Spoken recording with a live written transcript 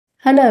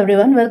Hello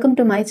everyone, welcome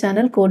to my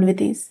channel Code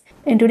with Ease.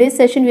 In today's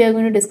session, we are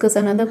going to discuss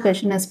another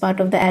question as part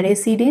of the array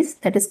series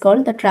that is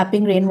called the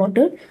trapping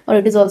rainwater, or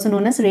it is also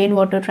known as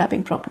rainwater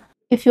trapping problem.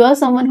 If you are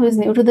someone who is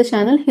new to the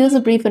channel, here's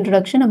a brief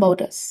introduction about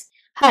us.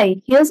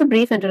 Hi, here's a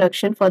brief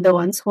introduction for the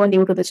ones who are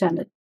new to the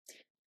channel.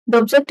 The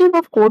objective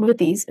of Code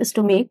with Ease is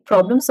to make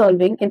problem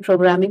solving in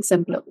programming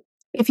simpler.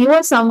 If you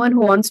are someone who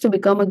wants to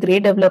become a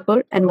great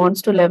developer and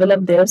wants to level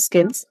up their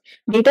skills,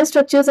 data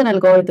structures and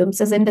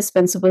algorithms is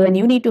indispensable and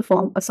you need to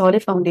form a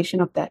solid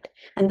foundation of that.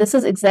 And this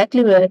is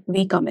exactly where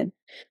we come in.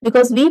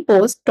 Because we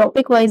post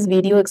topic-wise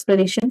video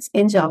explanations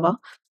in Java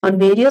on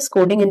various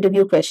coding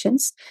interview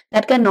questions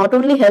that can not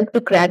only help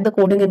to crack the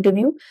coding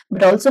interview,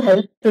 but also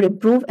help to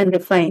improve and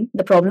refine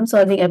the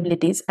problem-solving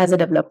abilities as a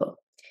developer.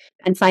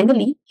 And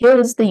finally, here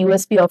is the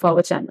USP of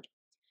our channel.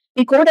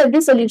 We code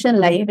every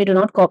solution live, we do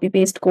not copy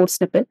paste code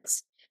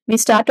snippets. We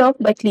start off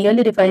by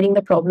clearly defining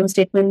the problem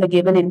statement, the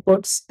given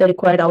inputs, the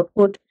required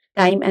output,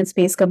 time and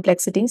space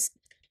complexities.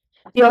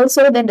 We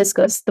also then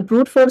discuss the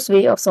brute force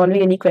way of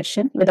solving any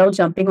question without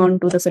jumping on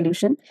to the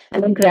solution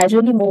and then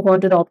gradually move on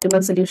to the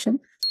optimal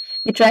solution.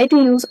 We try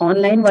to use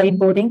online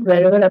whiteboarding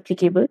wherever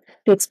applicable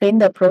to explain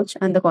the approach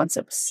and the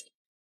concepts.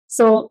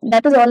 So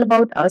that is all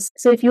about us.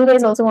 So if you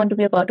guys also want to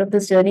be a part of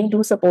this journey,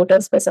 do support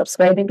us by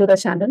subscribing to the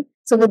channel.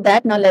 So with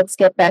that, now let's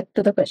get back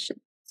to the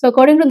question. So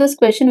according to this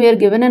question, we are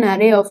given an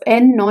array of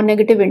n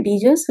non-negative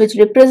integers which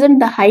represent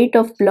the height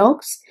of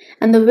blocks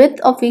and the width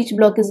of each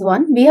block is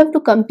 1. We have to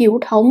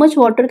compute how much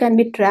water can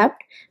be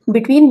trapped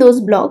between those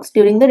blocks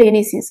during the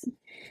rainy season.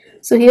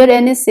 So here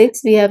n is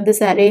 6. We have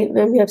this array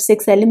where we have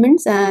 6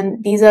 elements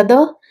and these are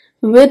the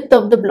width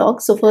of the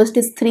blocks. So first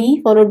is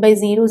 3 followed by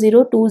 0,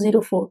 0, 2,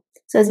 0, 4.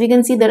 So as we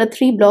can see, there are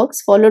 3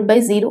 blocks followed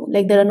by 0,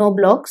 like there are no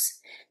blocks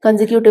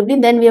consecutively.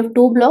 Then we have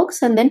 2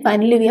 blocks and then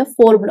finally we have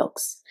 4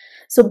 blocks.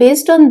 So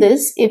based on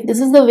this, if this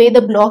is the way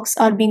the blocks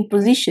are being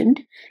positioned,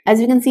 as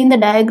you can see in the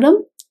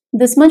diagram,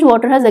 this much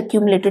water has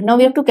accumulated. Now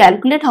we have to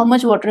calculate how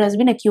much water has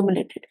been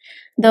accumulated.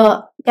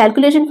 The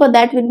calculation for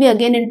that will be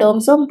again in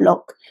terms of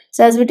block.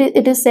 So as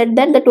it is said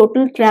that the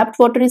total trapped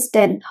water is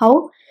 10.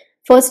 How?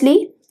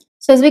 Firstly,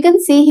 so as we can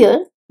see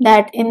here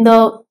that in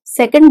the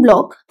second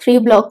block, 3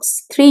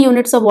 blocks, 3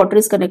 units of water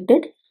is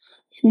collected.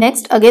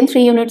 Next, again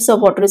 3 units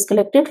of water is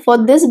collected. For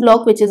this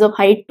block which is of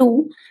height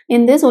 2,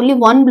 in this only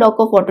 1 block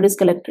of water is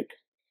collected.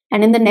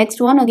 And in the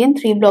next one again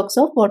 3 blocks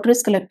of water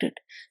is collected.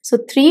 So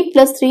 3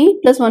 plus 3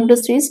 plus 1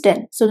 plus 3 is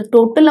 10. So the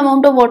total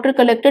amount of water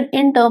collected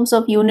in terms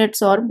of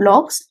units or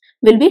blocks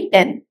will be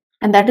 10.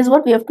 And that is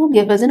what we have to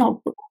give as an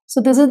output. So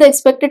this is the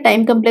expected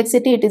time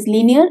complexity. It is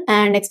linear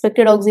and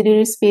expected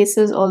auxiliary space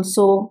is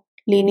also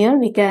linear.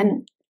 We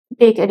can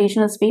take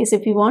additional space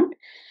if we want.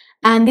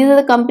 And these are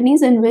the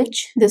companies in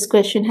which this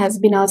question has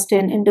been asked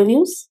in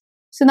interviews.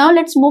 So now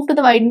let's move to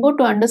the whiteboard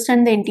to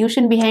understand the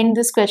intuition behind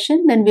this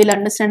question. Then we'll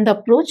understand the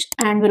approach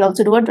and we'll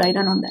also do a dry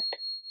run on that.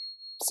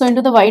 So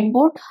into the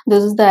whiteboard,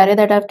 this is the array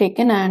that I've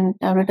taken and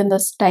I've written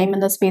the time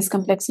and the space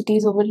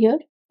complexities over here.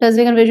 As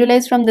we can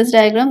visualize from this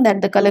diagram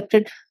that the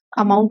collected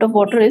amount of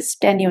water is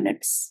 10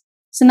 units.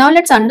 So now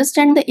let's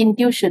understand the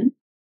intuition.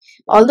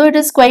 Although it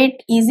is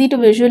quite easy to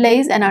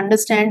visualize and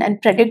understand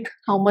and predict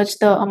how much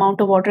the amount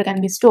of water can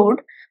be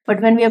stored,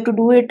 but when we have to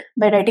do it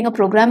by writing a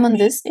program on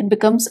this, it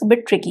becomes a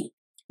bit tricky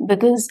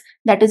because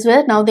that is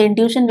where now the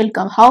intuition will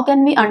come. How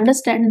can we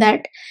understand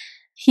that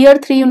here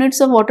 3 units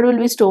of water will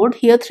be stored,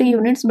 here 3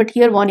 units, but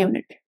here 1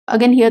 unit,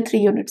 again here 3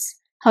 units.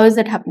 How is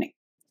that happening?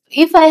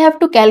 If I have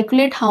to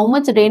calculate how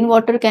much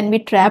rainwater can be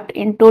trapped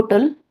in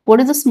total, what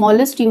is the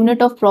smallest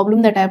unit of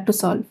problem that I have to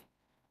solve?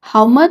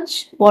 How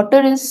much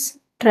water is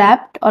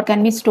trapped or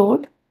can be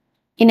stored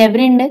in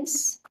every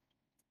index?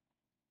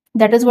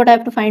 That is what I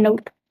have to find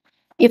out.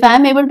 If I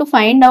am able to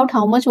find out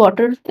how much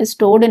water is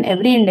stored in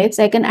every index,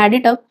 I can add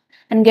it up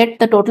and get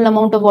the total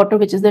amount of water,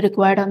 which is the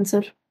required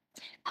answer.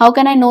 How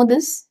can I know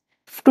this?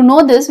 To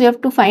know this, we have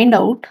to find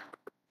out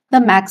the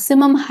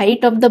maximum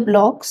height of the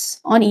blocks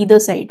on either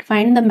side.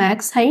 Find the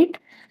max height,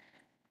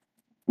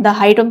 the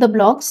height of the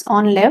blocks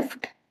on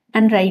left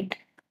and right.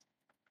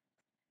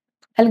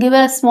 I'll give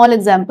a small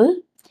example.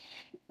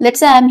 Let's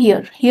say I'm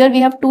here. Here we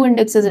have 2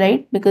 indexes,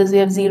 right? Because we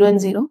have 0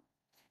 and 0.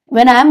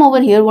 When I am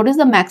over here, what is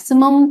the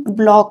maximum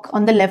block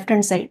on the left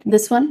hand side?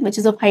 This one, which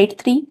is of height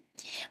 3.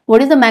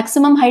 What is the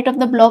maximum height of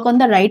the block on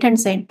the right hand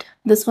side?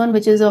 This one,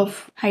 which is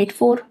of height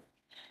 4.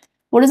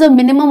 What is the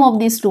minimum of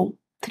these two?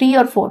 3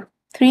 or 4?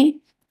 3.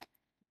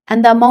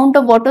 And the amount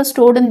of water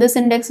stored in this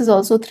index is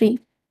also 3.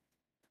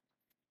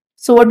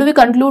 So what do we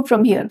conclude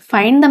from here?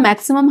 Find the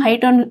maximum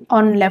height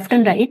on left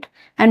and right.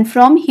 And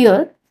from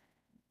here,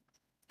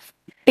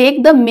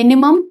 take the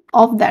minimum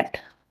of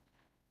that.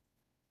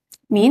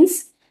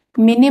 Means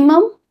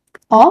minimum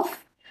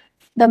of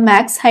the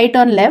max height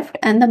on left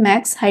and the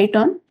max height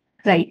on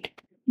right.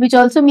 Which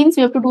also means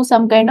we have to do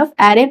some kind of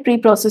array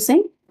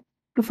pre-processing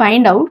to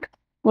find out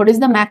what is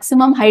the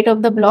maximum height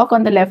of the block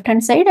on the left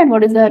hand side and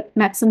what is the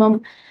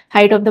maximum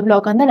height of the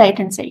block on the right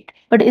hand side.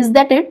 But is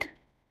that it?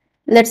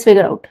 Let's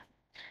figure out.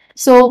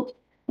 So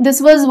this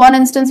was one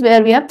instance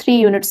where we have 3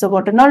 units of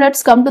water. Now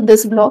let's come to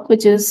this block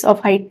which is of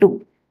height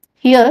 2.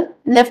 Here,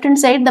 left hand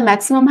side, the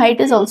maximum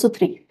height is also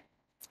 3.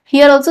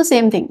 Here also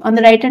same thing. On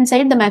the right hand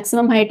side, the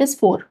maximum height is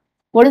 4.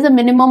 What is the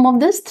minimum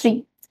of this?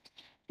 3.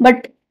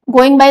 But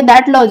going by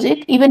that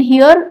logic, even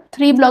here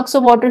 3 blocks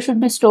of water should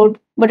be stored,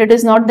 but it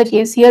is not the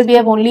case. Here we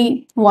have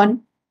only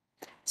 1.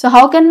 So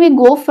how can we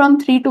go from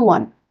 3 to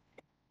 1?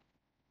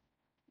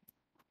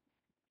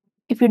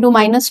 If you do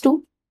minus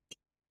 2.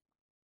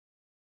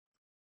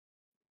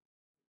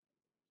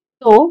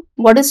 So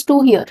what is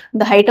 2 here?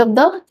 The height of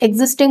the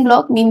existing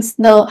block means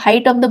the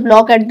height of the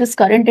block at this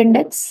current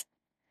index.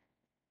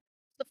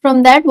 So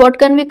from that, what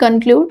can we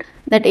conclude?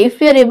 That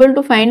if we are able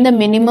to find the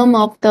minimum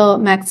of the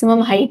maximum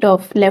height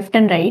of left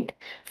and right,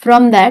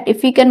 from that,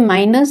 if we can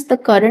minus the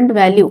current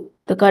value,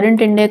 the current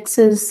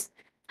index's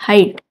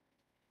height,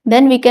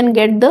 then we can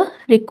get the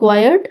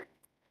required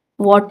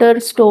water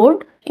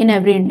stored in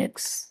every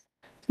index.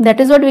 That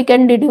is what we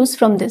can deduce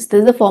from this. This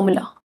is the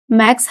formula.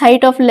 Max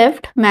height of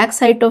left, max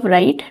height of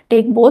right,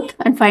 take both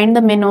and find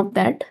the min of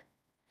that,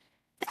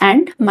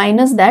 and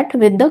minus that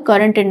with the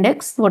current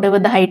index, whatever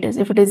the height is.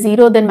 If it is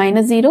 0, then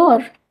minus 0,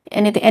 or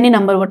anything, any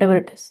number, whatever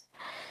it is.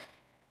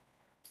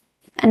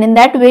 And in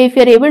that way, if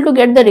you are able to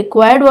get the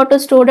required water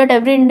stored at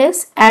every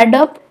index, add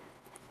up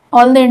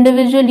all the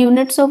individual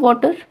units of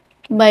water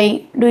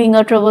by doing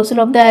a traversal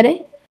of the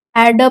array,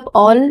 add up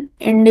all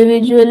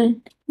individual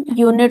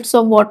units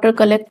of water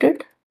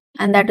collected,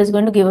 and that is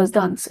going to give us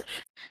the answer.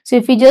 So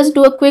if we just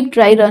do a quick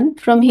dry run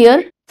from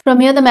here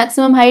the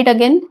maximum height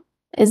again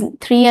is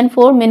 3 and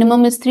 4,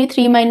 minimum is 3,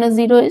 3 minus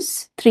 0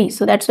 is 3,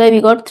 so that's why we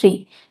got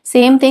 3.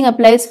 Same thing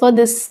applies for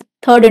this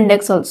third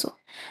index also.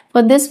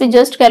 For this we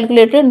just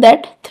calculated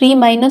that 3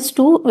 minus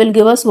 2 will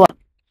give us 1.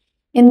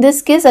 In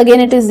this case again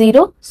it is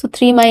 0, so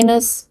 3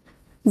 minus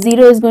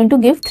 0 is going to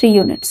give 3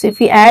 units. So if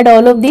we add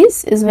all of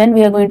these is when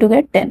we are going to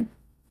get 10.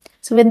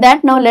 So with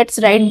that, now let's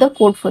write the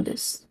code for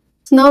this.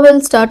 So now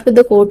we'll start with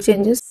the code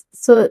changes.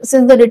 So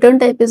since the return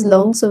type is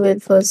long, so we'll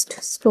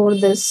first store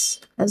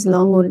this as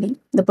long only,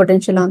 the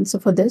potential answer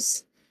for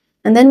this.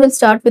 And then we'll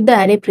start with the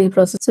array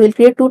pre-process. So we'll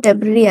create 2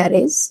 temporary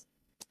arrays.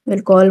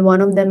 We'll call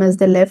one of them as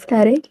the left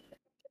array.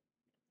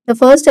 The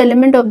first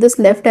element of this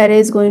left array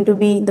is going to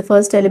be the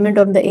first element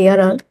of the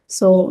ARR.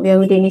 So we are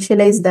going to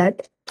initialize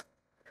that.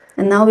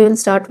 And now we will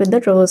start with the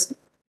traversal.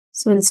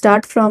 So we'll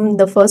start from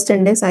the first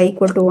index I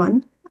equal to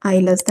 1, I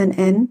less than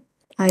n,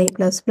 I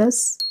plus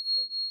plus.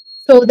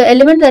 So the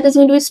element that is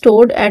going to be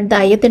stored at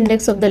the ith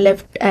index of the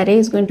left array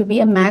is going to be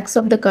a max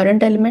of the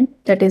current element,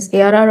 that is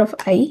ARR of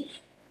I,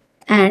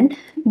 and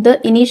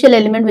the initial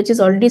element which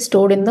is already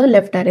stored in the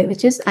left array,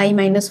 which is I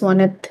minus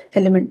 1th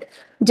element,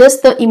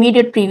 just the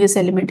immediate previous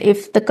element.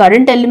 If the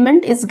current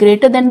element is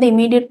greater than the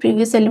immediate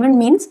previous element,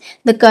 means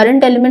the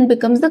current element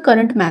becomes the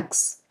current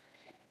max.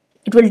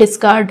 It will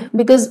discard,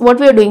 because what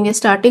we are doing is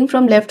starting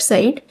from left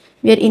side,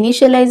 we are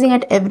initializing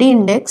at every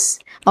index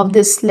of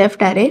this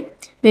left array.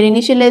 We are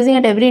initializing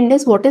at every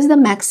index what is the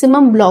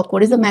maximum block,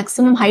 what is the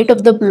maximum height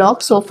of the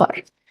block so far.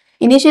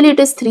 Initially it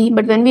is 3,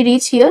 but when we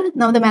reach here,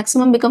 now the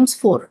maximum becomes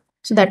 4.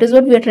 So that is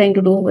what we are trying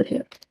to do over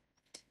here.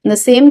 And the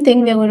same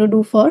thing we are going to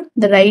do for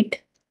the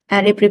right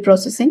array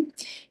pre-processing.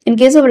 In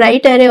case of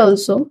right array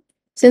also,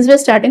 since we are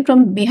starting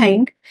from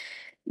behind,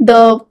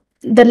 the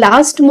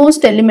last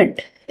most element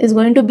is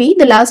going to be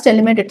the last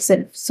element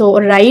itself. So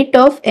right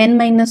of n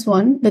minus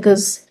 1,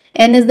 because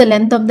n is the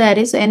length of the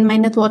array, so n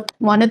minus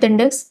 1th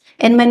index,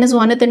 n minus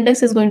 1th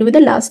index is going to be the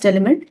last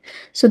element.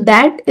 So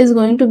that is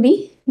going to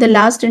be the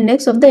last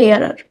index of the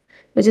ARR,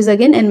 which is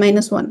again n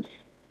minus 1.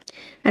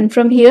 And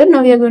from here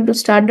now we are going to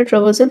start the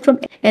traversal from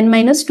n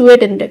minus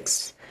 2th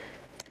index.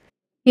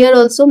 Here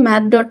also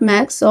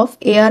math.max of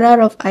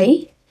ARR of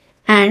I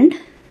and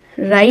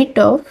right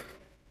of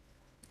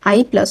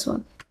I plus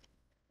 1.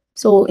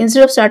 So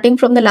instead of starting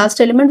from the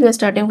last element, we are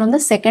starting from the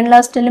second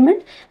last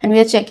element, and we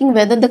are checking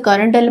whether the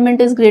current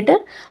element is greater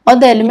or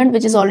the element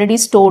which is already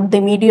stored, the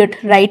immediate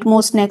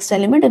rightmost next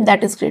element, if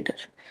that is greater.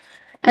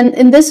 And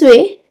in this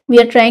way, we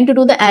are trying to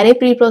do the array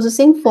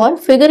pre-processing for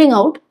figuring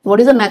out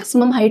what is the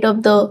maximum height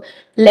of the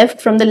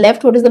left, from the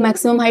left what is the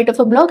maximum height of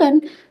a block,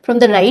 and from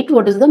the right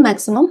what is the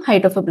maximum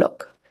height of a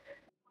block.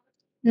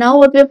 Now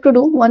what we have to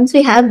do, once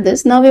we have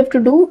this, now we have to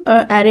do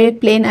a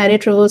plain array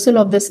traversal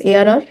of this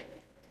ARR.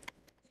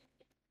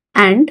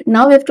 And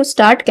now we have to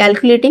start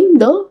calculating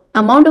the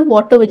amount of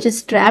water which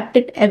is trapped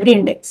at every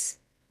index.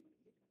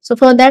 So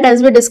for that,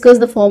 as we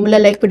discussed the formula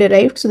like we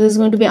derived, so this is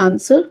going to be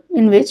answer,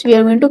 in which we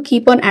are going to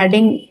keep on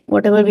adding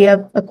whatever we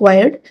have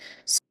acquired.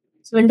 So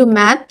we'll do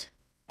math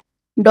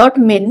dot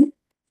min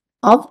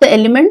of the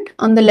element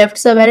on the left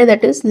subarray,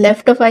 that is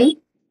left of I,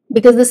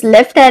 because this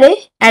left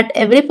array at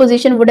every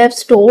position would have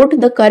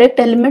stored the correct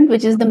element,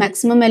 which is the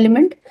maximum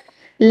element,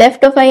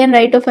 left of I and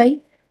right of I.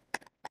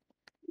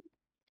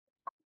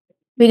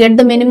 We get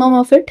the minimum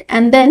of it,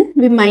 and then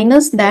we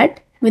minus that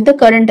with the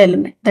current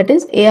element, that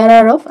is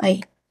ARR of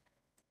I.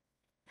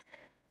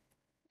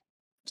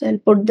 So I'll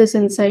put this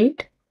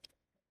inside.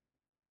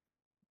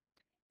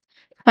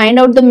 Find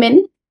out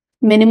the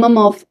minimum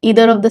of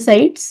either of the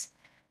sides,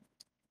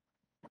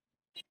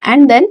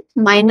 and then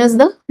minus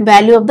the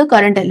value of the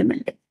current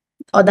element.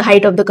 or the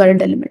height of the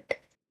current element.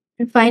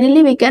 And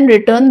finally, we can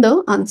return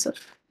the answer.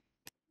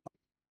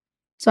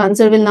 So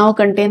answer will now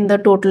contain the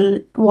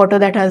total water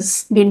that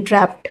has been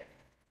trapped,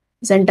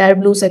 this entire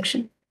blue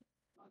section.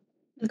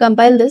 We'll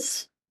compile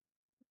this.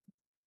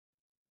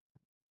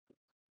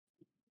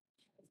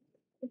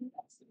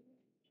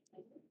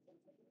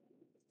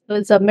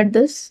 We'll submit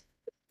this.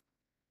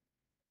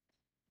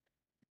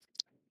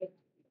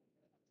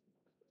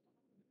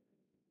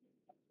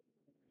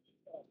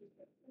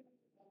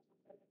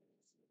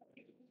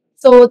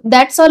 So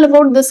that's all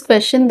about this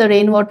question, the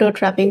rainwater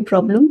trapping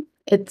problem.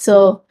 It's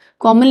a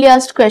commonly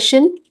asked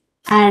question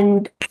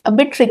and a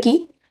bit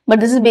tricky, but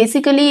this is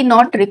basically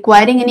not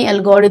requiring any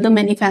algorithm,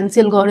 any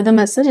fancy algorithm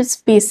as such. It's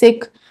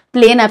basic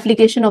plain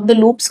application of the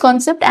loops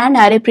concept and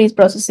array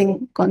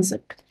pre-processing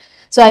concept.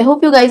 So I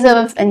hope you guys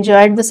have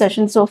enjoyed the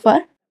session so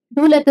far.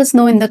 Do let us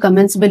know in the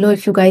comments below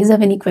if you guys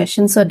have any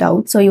questions or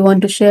doubts or you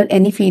want to share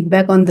any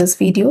feedback on this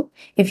video.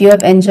 If you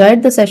have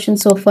enjoyed the session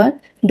so far,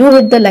 do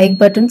hit the like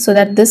button so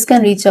that this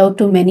can reach out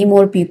to many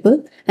more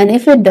people. And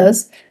if it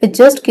does, it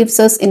just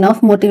gives us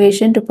enough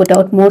motivation to put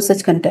out more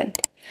such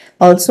content.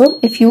 Also,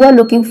 if you are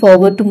looking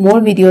forward to more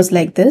videos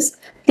like this,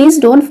 please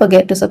don't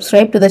forget to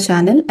subscribe to the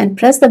channel and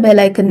press the bell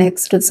icon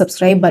next to the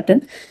subscribe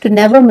button to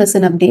never miss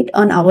an update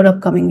on our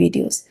upcoming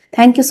videos.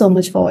 Thank you so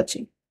much for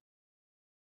watching.